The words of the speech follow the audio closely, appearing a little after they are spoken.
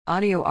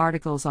Audio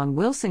articles on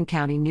Wilson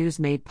County News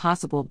made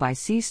possible by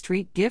C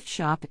Street Gift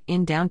Shop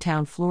in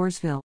downtown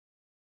Floresville.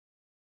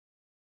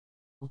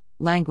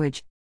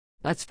 Language.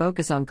 Let's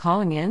focus on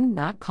calling in,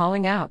 not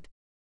calling out.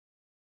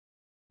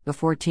 The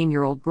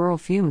 14-year-old girl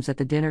fumes at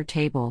the dinner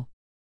table.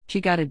 She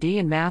got a D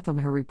in math on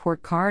her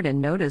report card, and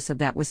notice of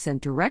that was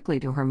sent directly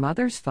to her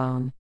mother's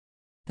phone.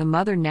 The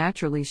mother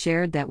naturally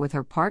shared that with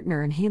her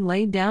partner, and he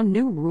laid down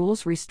new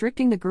rules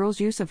restricting the girl's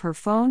use of her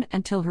phone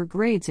until her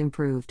grades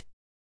improved.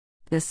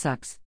 "This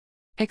sucks,"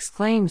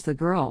 exclaims the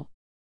girl.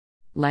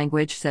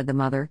 "Language," said the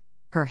mother,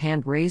 her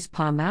hand raised,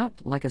 palm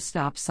out, like a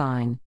stop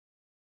sign.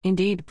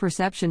 Indeed,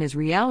 perception is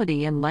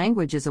reality, and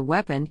language is a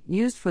weapon,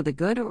 used for the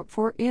good or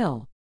for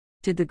ill.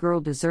 Did the girl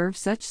deserve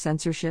such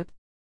censorship?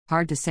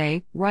 Hard to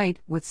say, right,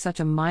 with such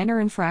a minor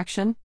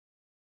infraction?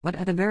 But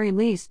at the very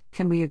least,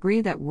 can we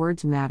agree that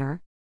words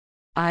matter?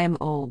 I am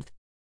old.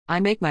 I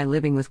make my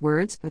living with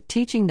words, but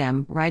teaching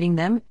them, writing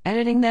them,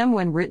 editing them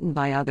when written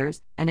by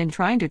others, and in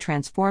trying to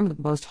transform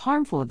the most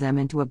harmful of them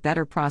into a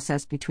better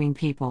process between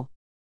people.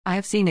 I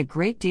have seen a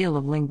great deal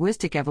of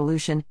linguistic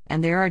evolution,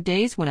 and there are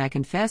days when I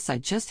confess I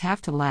just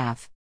have to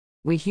laugh.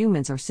 We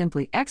humans are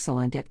simply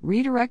excellent at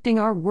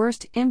redirecting our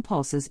worst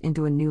impulses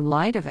into a new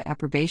light of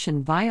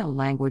approbation via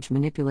language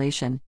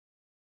manipulation.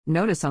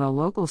 Notice on a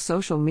local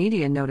social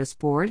media notice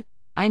board,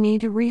 "I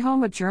need to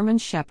rehome a German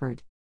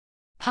Shepherd."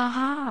 Ha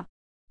ha!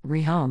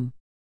 Rehome.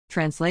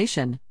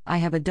 Translation: I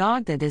have a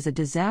dog that is a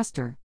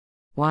disaster.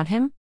 Want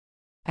him?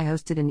 I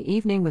hosted an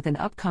evening with an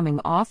upcoming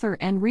author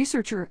and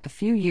researcher a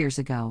few years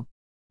ago.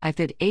 I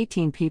fit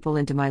 18 people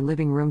into my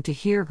living room to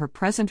hear her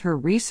present her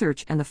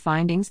research and the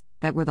findings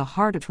that were the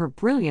heart of her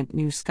brilliant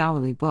new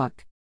scholarly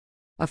book.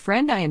 A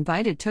friend I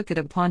invited took it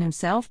upon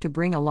himself to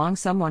bring along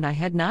someone I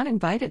had not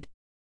invited.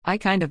 I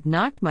kind of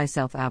knocked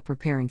myself out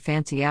preparing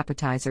fancy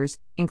appetizers,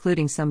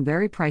 including some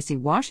very pricey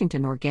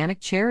Washington organic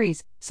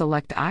cherries,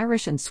 select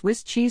Irish and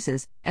Swiss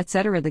cheeses,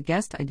 etc. The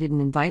guest I didn't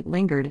invite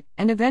lingered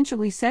and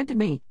eventually said to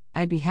me,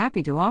 I'd be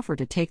happy to offer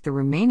to take the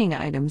remaining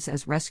items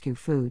as rescue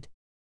food.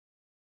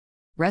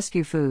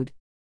 Rescue food?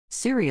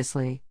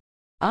 Seriously?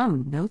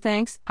 No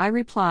thanks, I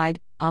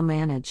replied, I'll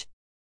manage.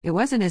 It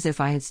wasn't as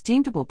if I had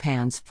steamable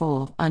pans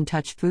full of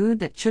untouched food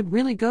that should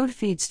really go to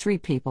feed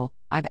street people.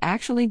 I've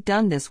actually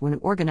done this when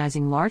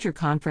organizing larger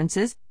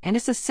conferences, and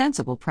it's a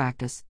sensible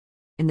practice.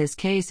 In this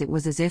case, it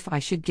was as if I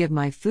should give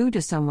my food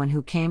to someone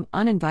who came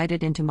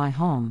uninvited into my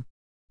home.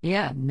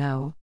 Yeah,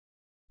 no.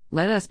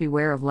 Let us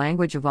beware of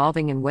language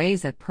evolving in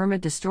ways that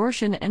permit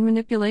distortion and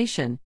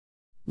manipulation.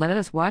 Let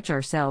us watch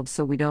ourselves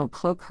so we don't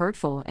cloak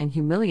hurtful and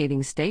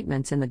humiliating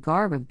statements in the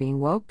garb of being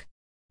woke.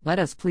 Let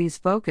us please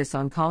focus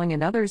on calling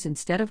in others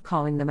instead of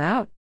calling them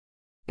out.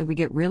 If we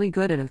get really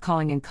good at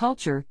calling in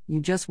culture, you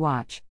just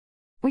watch.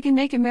 We can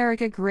make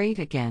America great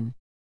again.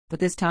 But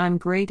this time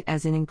great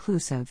as in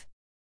inclusive.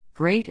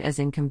 Great as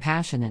in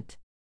compassionate.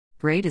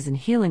 Great as in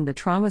healing the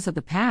traumas of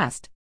the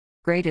past.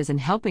 Great as in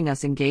helping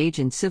us engage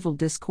in civil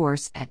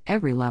discourse at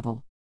every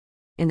level.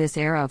 In this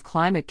era of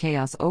climate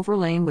chaos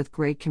overlain with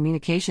great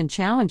communication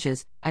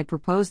challenges, I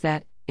propose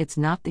that it's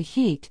not the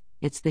heat,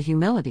 it's the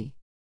humility.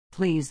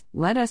 Please,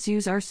 let us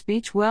use our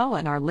speech well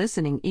and our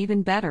listening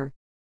even better.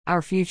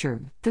 Our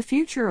future, the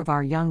future of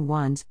our young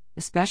ones,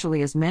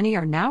 especially as many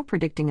are now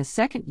predicting a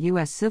second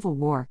U.S. Civil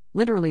War,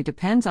 literally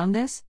depends on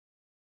this.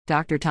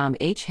 Dr. Tom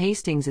H.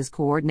 Hastings is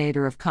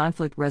coordinator of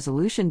Conflict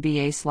Resolution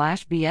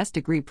BA/BS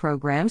degree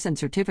programs and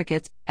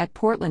certificates at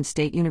Portland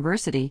State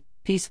University,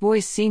 Peace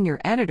Voice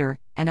senior editor,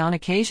 and on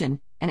occasion,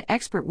 an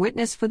expert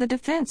witness for the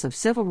defense of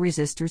civil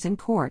resistors in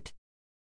court.